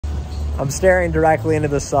I'm staring directly into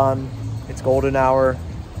the sun. It's golden hour.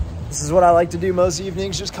 This is what I like to do most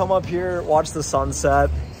evenings. Just come up here, watch the sunset.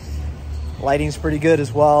 Lighting's pretty good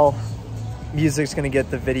as well. Music's gonna get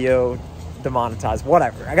the video demonetized,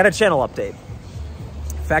 whatever. I got a channel update.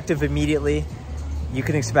 Effective immediately. You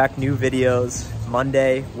can expect new videos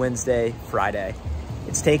Monday, Wednesday, Friday.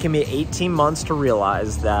 It's taken me 18 months to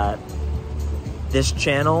realize that this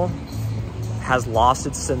channel has lost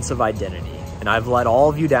its sense of identity, and I've let all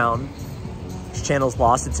of you down. This channel's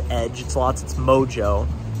lost its edge, it's lost its mojo,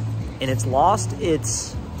 and it's lost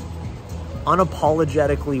its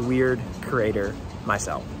unapologetically weird creator,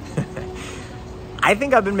 myself. I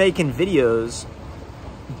think I've been making videos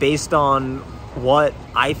based on what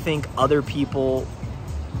I think other people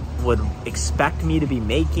would expect me to be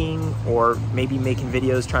making, or maybe making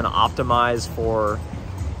videos trying to optimize for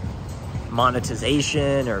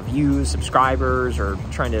monetization or views, subscribers, or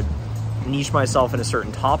trying to niche myself in a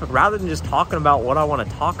certain topic rather than just talking about what I want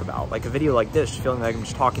to talk about. Like a video like this, feeling like I'm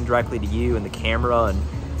just talking directly to you and the camera and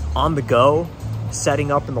on the go,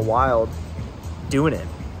 setting up in the wild, doing it.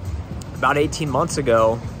 About 18 months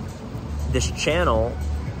ago, this channel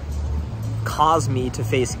caused me to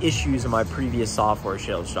face issues in my previous software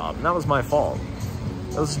sales job, and that was my fault.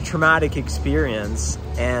 It was a traumatic experience,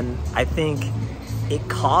 and I think it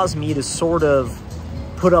caused me to sort of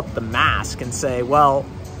put up the mask and say, well,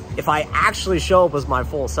 if I actually show up as my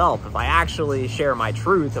full self, if I actually share my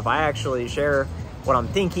truth, if I actually share what I'm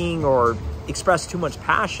thinking or express too much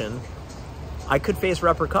passion, I could face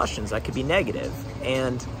repercussions. That could be negative.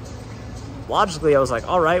 And logically, I was like,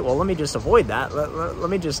 all right, well, let me just avoid that. Let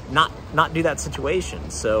me just not do that situation.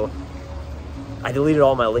 So I deleted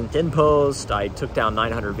all my LinkedIn posts. I took down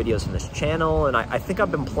 900 videos from this channel. And I think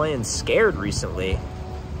I've been playing scared recently.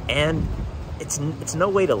 And it's no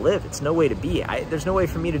way to live. It's no way to be. There's no way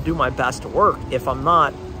for me to do my best work if I'm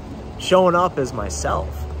not showing up as myself.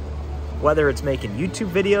 Whether it's making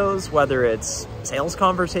YouTube videos, whether it's sales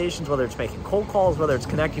conversations, whether it's making cold calls, whether it's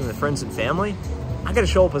connecting with friends and family, I gotta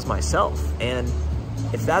show up as myself. And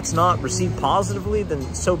if that's not received positively,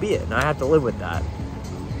 then so be it. And I have to live with that.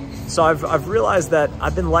 So I've realized that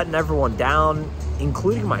I've been letting everyone down,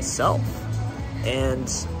 including myself. And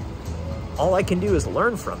all I can do is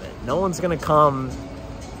learn from it. No one's gonna come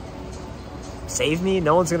save me.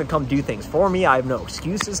 No one's gonna come do things for me. I have no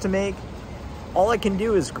excuses to make. All I can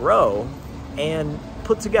do is grow and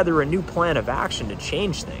put together a new plan of action to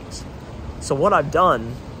change things. So what I've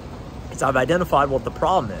done is I've identified what the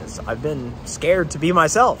problem is. I've been scared to be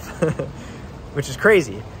myself, which is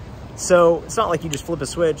crazy. So it's not like you just flip a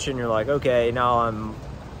switch and you're like, okay, now I'm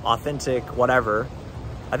authentic, whatever.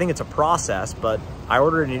 I think it's a process, but I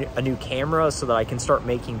ordered a new camera so that I can start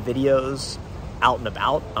making videos out and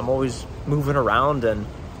about. I'm always moving around, and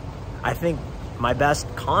I think my best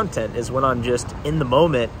content is when I'm just in the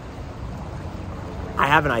moment. I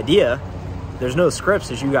have an idea. There's no scripts,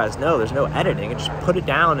 as you guys know. There's no editing. I just put it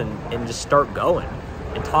down and just start going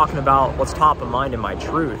and talking about what's top of mind and my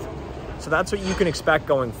truth. So that's what you can expect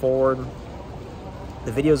going forward.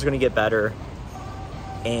 The videos are going to get better,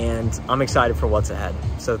 and I'm excited for what's ahead.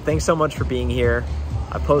 So thanks so much for being here.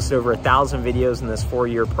 I posted over 1,000 videos in this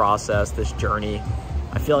 4-year process, this journey.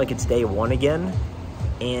 I feel like it's day one again,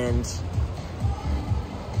 and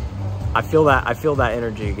I feel that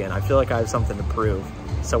energy again. I feel like I have something to prove.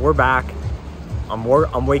 So we're back.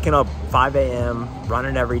 I'm waking up 5 a.m.,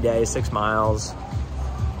 running every day, 6 miles,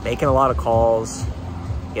 making a lot of calls,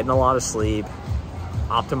 getting a lot of sleep,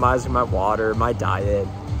 optimizing my water, my diet,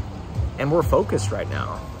 and we're focused right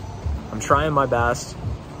now. I'm trying my best.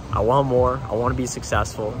 I want more. I want to be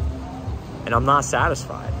successful, and I'm not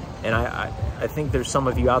satisfied. And I think there's some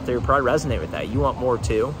of you out there who probably resonate with that. You want more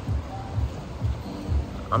too.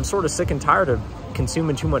 I'm sort of sick and tired of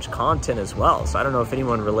consuming too much content as well. So I don't know if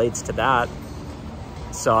anyone relates to that.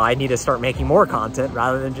 So I need to start making more content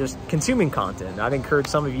rather than just consuming content. I'd encourage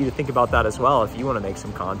some of you to think about that as well if you want to make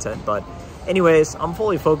some content. But anyways, I'm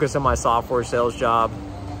fully focused on my software sales job.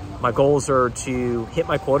 My goals are to hit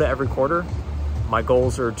my quota every quarter. My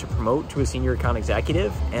goals are to promote to a senior account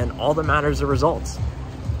executive, and all that matters are results.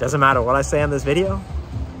 Doesn't matter what I say on this video.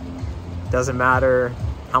 Doesn't matter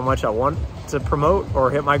how much I want to promote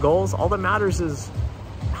or hit my goals. All that matters is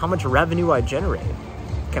how much revenue I generate.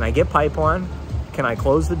 Can I get pipeline? Can I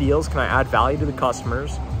close the deals? Can I add value to the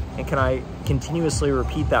customers? And can I continuously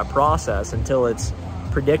repeat that process until it's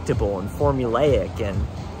predictable and formulaic, and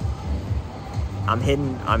I'm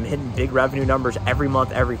hitting big revenue numbers every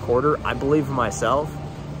month, every quarter. I believe in myself.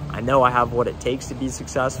 I know I have what it takes to be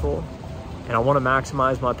successful, and I want to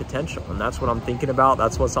maximize my potential. And that's what I'm thinking about.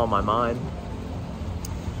 That's what's on my mind.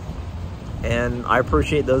 And I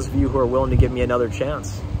appreciate those of you who are willing to give me another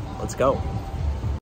chance. Let's go.